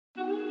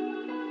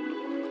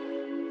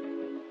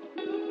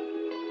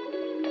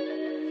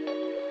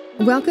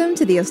Welcome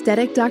to the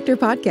Aesthetic Doctor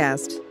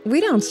Podcast. We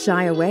don't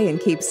shy away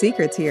and keep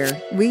secrets here.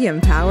 We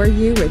empower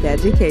you with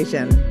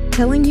education,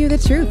 telling you the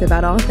truth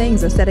about all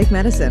things aesthetic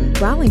medicine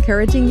while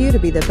encouraging you to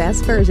be the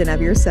best version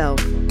of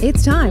yourself.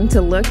 It's time to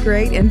look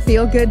great and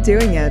feel good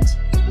doing it.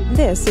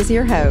 This is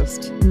your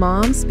host,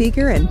 mom,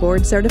 speaker, and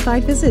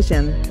board-certified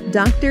physician,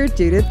 Dr.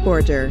 Judith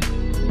Borger.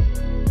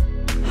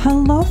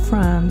 Hello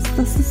friends,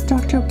 this is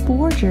Dr.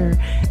 Borger,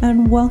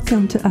 and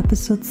welcome to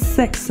episode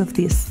 6 of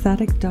the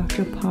Aesthetic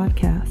Doctor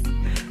Podcast.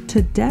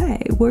 Today,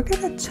 we're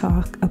going to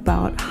talk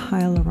about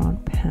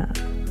Hyaluron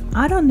Pen.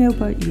 I don't know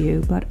about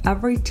you, but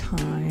every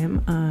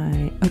time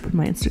I open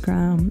my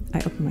Instagram, I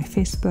open my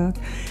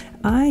Facebook,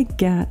 I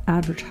get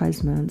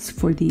advertisements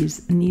for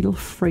these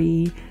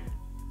needle-free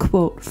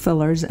quote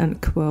fillers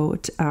end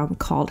quote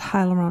called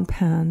Hyaluron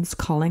Pens,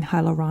 calling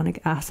hyaluronic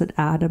acid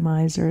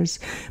atomizers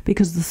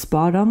because the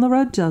spot on the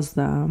road does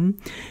them.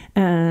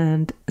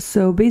 And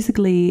so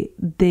basically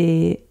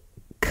they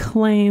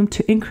claim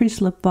to increase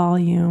lip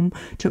volume,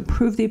 to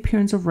improve the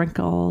appearance of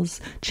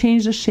wrinkles,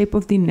 change the shape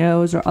of the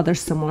nose, or other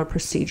similar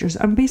procedures.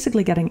 I'm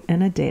basically getting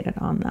inundated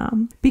on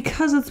them.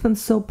 Because it's been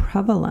so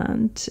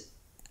prevalent,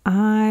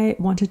 I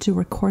wanted to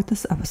record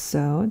this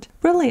episode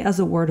really as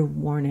a word of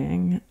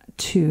warning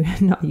to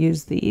not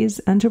use these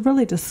and to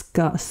really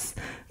discuss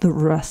the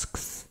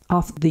risks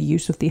of the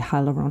use of the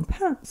Hyaluron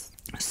pens.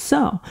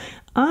 So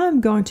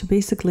I'm going to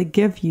basically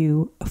give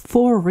you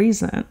 4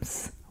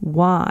 reasons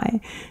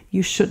why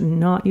you should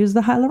not use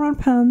the Hyaluron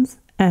pens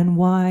and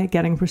why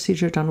getting a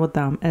procedure done with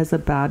them is a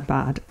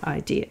bad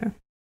idea.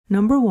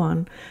 Number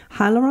 1,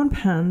 Hyaluron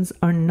pens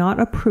are not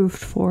approved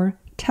for,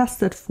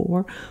 tested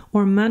for,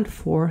 or meant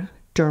for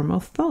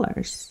dermal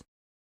fillers.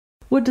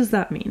 What does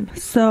that mean?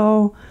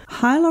 So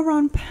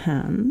Hyaluron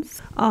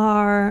pens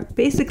are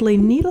basically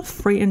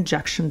needle-free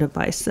injection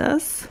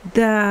devices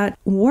that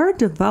were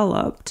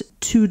developed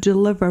to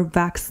deliver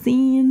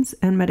vaccines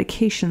and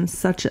medications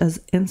such as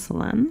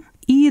insulin,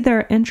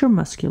 either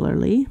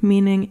intramuscularly,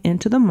 meaning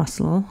into the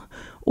muscle,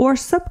 or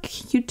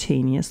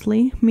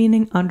subcutaneously,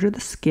 meaning under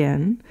the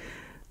skin,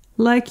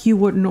 like you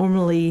would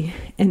normally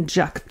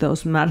inject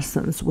those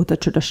medicines with a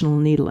traditional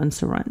needle and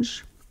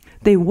syringe.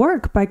 They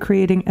work by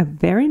creating a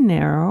very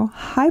narrow,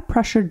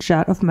 high-pressure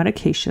jet of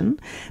medication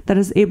that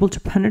is able to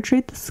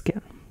penetrate the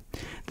skin.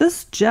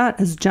 This jet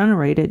is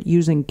generated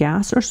using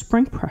gas or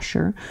spring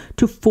pressure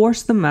to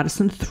force the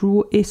medicine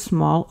through a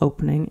small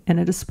opening in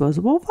a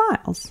disposable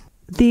vials.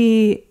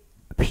 The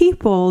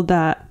people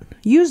that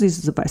use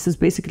these devices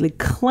basically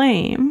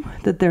claim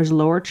that there's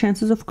lower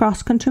chances of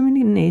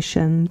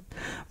cross-contamination,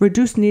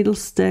 reduced needle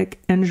stick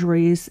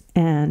injuries,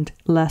 and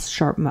less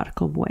sharp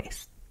medical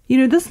waste.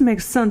 This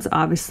makes sense,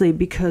 obviously,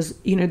 because,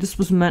 this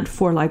was meant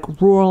for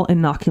like rural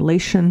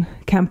inoculation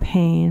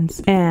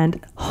campaigns and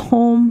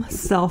home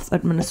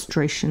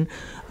self-administration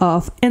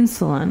of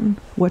insulin,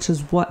 which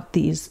is what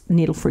these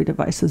needle-free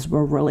devices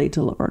were really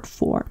delivered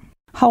for.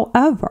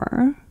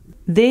 However,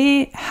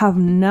 they have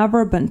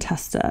never been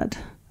tested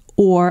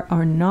or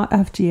are not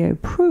FDA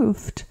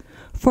approved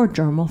for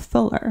dermal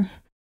filler.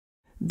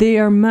 They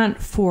are meant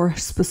for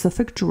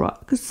specific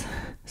drugs,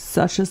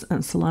 such as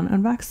insulin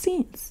and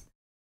vaccines.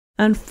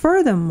 And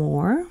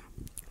furthermore,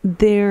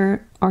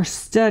 there are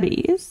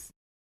studies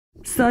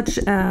such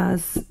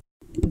as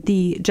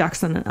the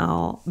Jackson et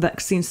al.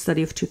 Vaccine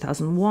study of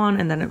 2001,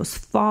 and then it was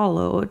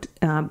followed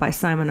by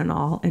Simon et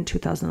al. In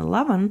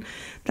 2011,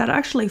 that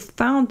actually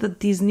found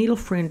that these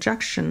needle-free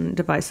injection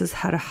devices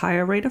had a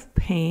higher rate of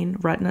pain,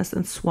 redness,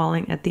 and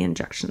swelling at the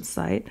injection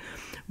site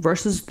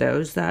versus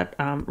those that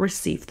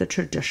received the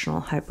traditional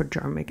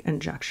hypodermic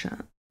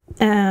injection.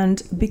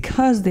 And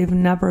because they've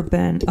never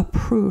been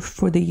approved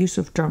for the use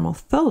of dermal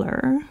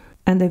filler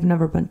and they've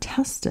never been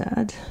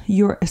tested,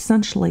 you're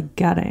essentially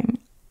getting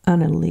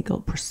an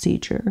illegal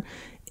procedure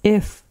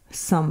if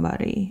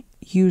somebody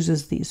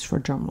uses these for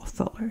dermal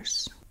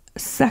fillers.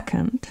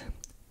 Second,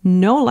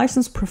 no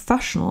licensed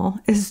professional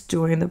is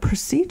doing the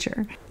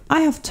procedure.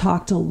 I have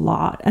talked a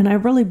lot, and I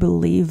really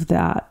believe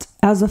that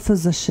as a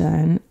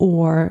physician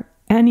or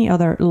any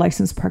other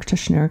licensed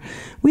practitioner,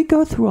 we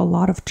go through a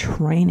lot of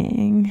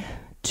training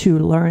to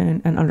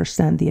learn and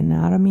understand the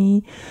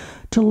anatomy,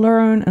 to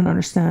learn and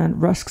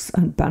understand risks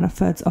and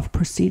benefits of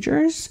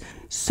procedures.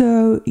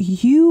 So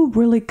you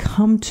really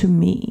come to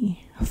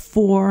me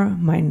for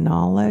my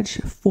knowledge,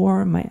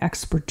 for my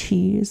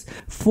expertise,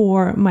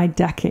 for my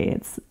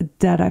decades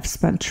that I've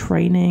spent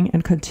training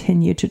and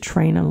continue to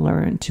train and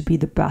learn to be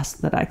the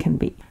best that I can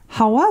be.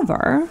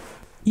 However,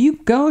 you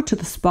go to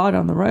the spot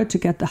on the road to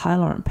get the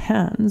Hyaluron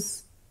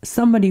pens,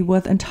 somebody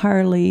with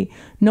entirely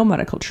no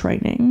medical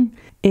training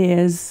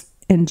is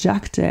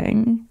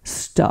injecting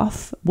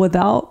stuff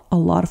without a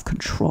lot of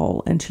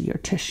control into your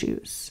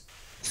tissues.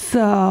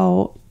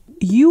 So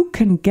you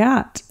can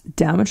get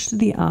damage to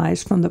the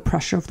eyes from the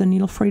pressure of the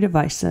needle-free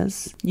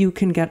devices. You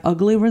can get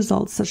ugly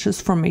results such as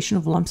formation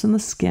of lumps in the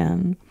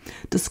skin,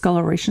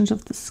 discolorations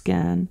of the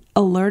skin,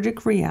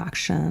 allergic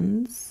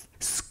reactions,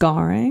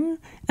 scarring,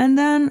 and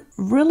then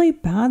really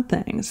bad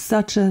things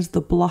such as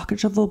the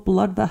blockage of a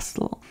blood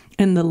vessel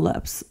in the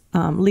lips,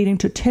 leading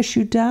to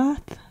tissue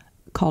death,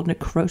 called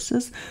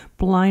necrosis,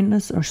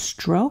 blindness, or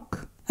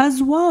stroke,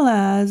 as well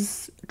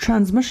as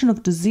transmission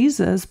of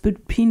diseases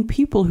between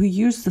people who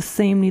use the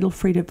same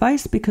needle-free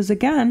device. Because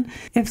again,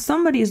 if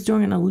somebody is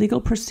doing an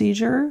illegal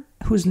procedure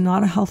who's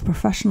not a health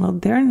professional,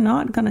 they're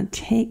not going to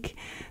take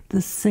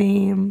the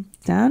same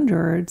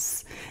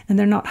standards, and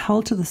they're not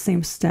held to the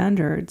same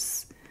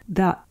standards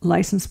that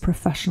licensed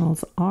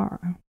professionals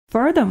are.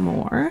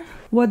 Furthermore,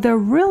 what they're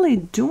really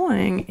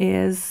doing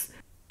is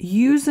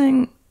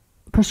using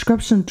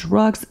prescription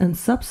drugs and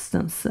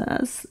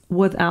substances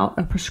without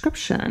a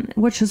prescription,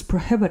 which is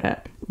prohibited,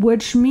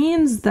 which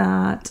means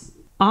that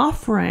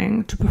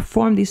offering to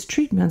perform these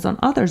treatments on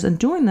others and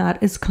doing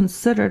that is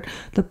considered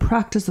the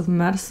practice of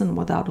medicine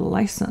without a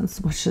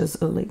license, which is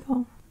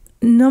illegal.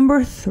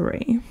 Number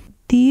 3,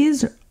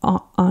 these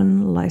are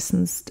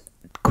unlicensed,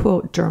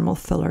 quote, dermal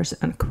fillers,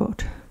 end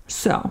quote.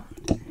 So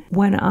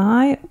when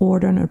I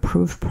order an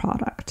approved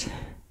product,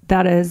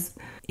 that is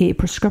a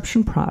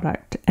prescription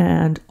product,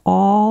 and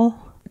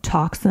all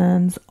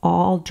toxins,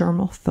 all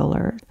dermal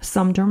fillers,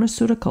 some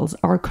dermaceuticals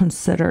are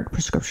considered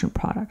prescription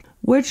product,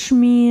 which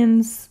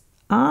means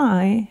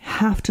I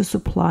have to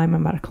supply my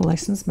medical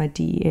license, my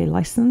DEA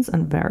license,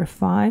 and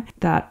verify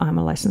that I'm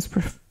a licensed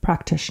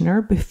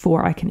practitioner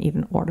before I can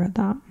even order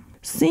them.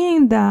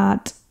 Seeing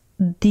that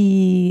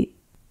the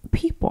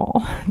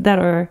people that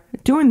are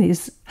doing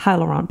these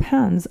hyaluron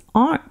pens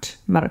aren't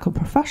medical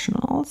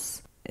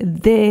professionals,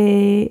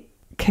 they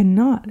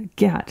cannot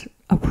get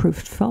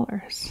approved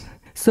fillers.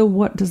 So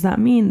what does that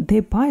mean? They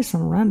buy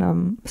some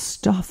random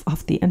stuff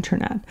off the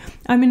internet.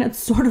 I mean, it's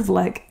sort of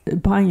like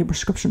buying your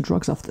prescription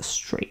drugs off the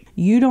street.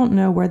 You don't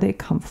know where they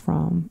come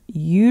from.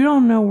 You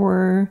don't know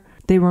where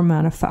they were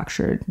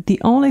manufactured. The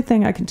only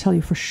thing I can tell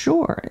you for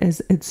sure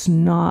is it's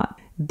not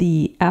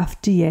the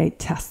FDA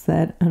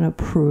tested and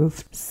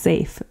approved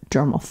safe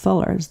dermal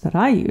fillers that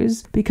I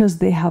use, because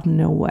they have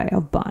no way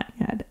of buying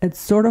it. It's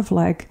sort of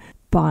like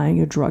buying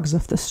your drugs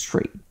off the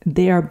street.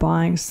 They are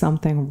buying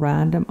something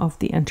random off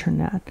the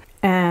internet.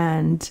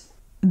 And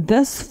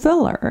this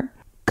filler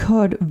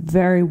could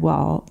very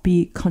well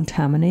be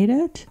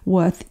contaminated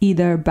with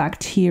either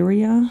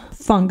bacteria,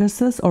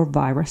 funguses, or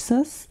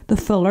viruses. The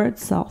filler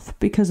itself,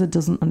 because it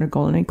doesn't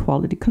undergo any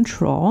quality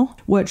control,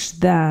 which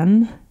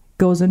then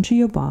goes into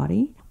your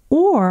body,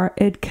 or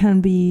it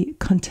can be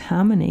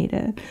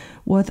contaminated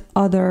with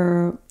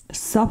other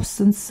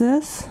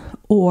substances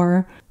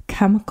or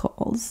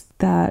chemicals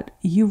that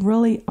you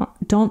really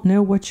don't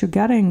know what you're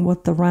getting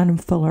with the random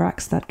filler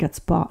X that gets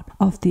bought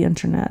off the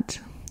internet,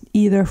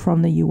 either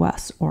from the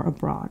US or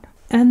abroad.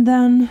 And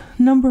then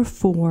number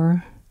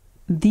 4,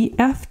 the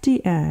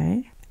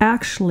FDA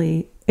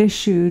actually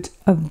issued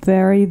a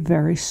very,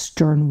 very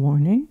stern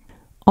warning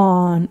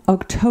on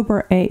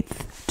October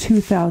 8th,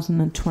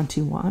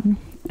 2021.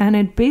 And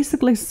it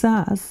basically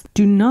says,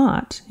 do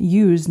not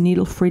use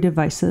needle-free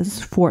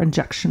devices for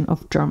injection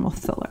of dermal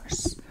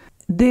fillers.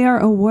 They are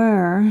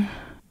aware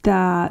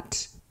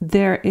that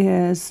there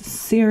is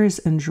serious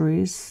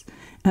injuries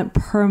and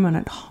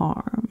permanent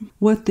harm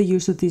with the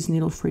use of these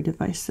needle-free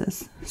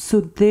devices.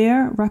 So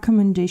their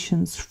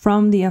recommendations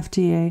from the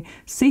FDA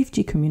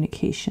safety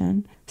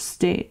communication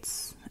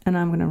states, and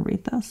I'm going to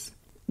read this: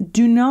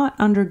 do not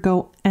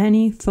undergo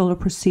any filler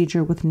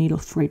procedure with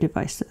needle-free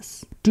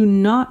devices. Do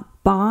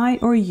not buy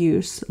or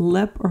use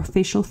lip or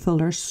facial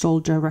fillers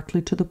sold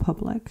directly to the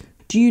public.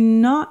 Do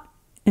not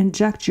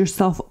inject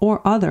yourself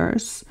or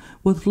others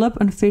with lip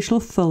and facial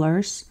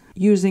fillers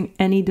using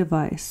any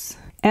device.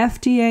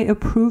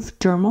 FDA-approved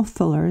dermal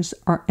fillers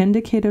are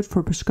indicated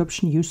for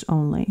prescription use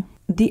only.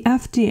 The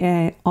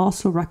FDA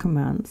also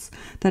recommends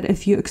that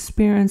if you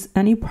experience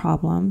any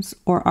problems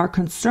or are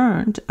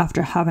concerned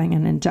after having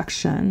an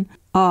injection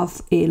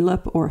of a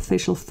lip or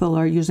facial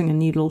filler using a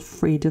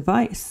needle-free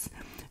device,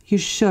 you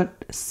should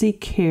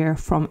seek care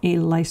from a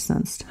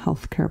licensed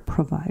healthcare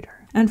provider.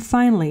 And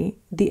finally,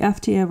 the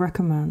FDA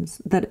recommends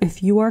that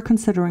if you are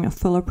considering a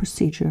filler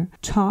procedure,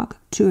 talk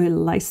to a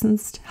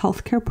licensed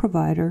healthcare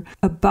provider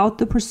about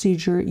the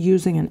procedure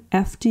using an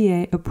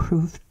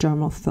FDA-approved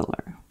dermal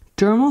filler.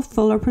 Dermal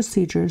filler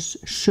procedures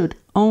should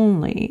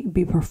only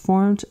be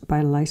performed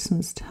by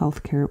licensed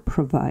healthcare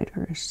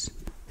providers.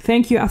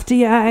 Thank you,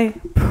 FDA.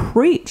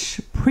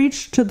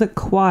 Preach to the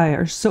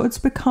choir. So it's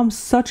become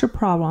such a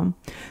problem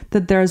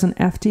that there's an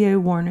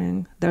FDA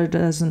warning,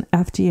 there's an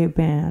FDA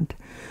ban.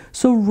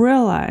 So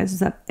realize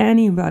that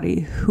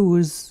anybody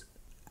who's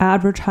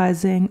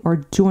advertising or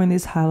doing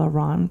these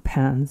hyaluron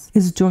pens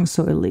is doing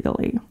so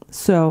illegally.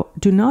 So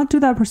do not do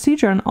that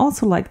procedure. And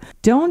also,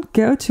 don't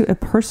go to a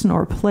person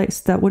or a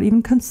place that would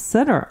even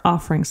consider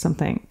offering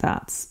something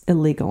that's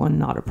illegal and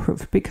not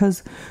approved,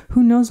 because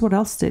who knows what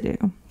else they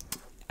do.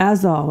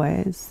 As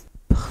always,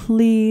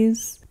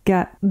 please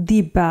get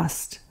the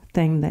best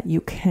thing that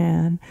you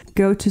can.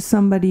 Go to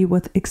somebody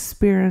with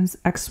experience,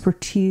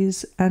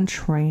 expertise, and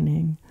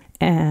training,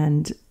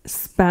 and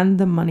spend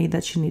the money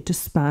that you need to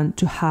spend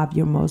to have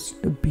your most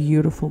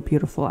beautiful,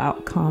 beautiful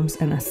outcomes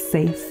in a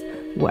safe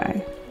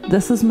way.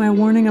 This is my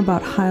warning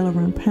about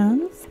hyaluron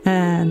pens,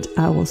 and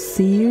I will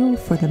see you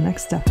for the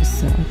next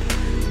episode.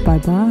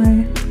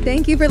 Bye-bye.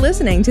 Thank you for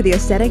listening to the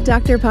Aesthetic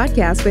Doctor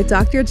Podcast with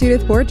Dr.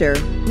 Judith Borger.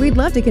 We'd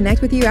love to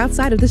connect with you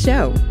outside of the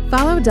show.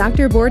 Follow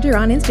Dr. Borger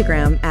on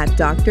Instagram at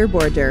Dr.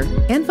 Borger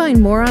and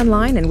find more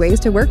online and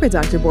ways to work with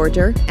Dr.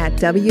 Borger at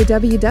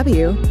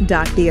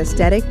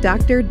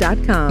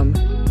www.theaestheticdoctor.com.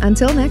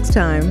 Until next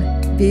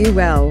time, be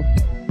well.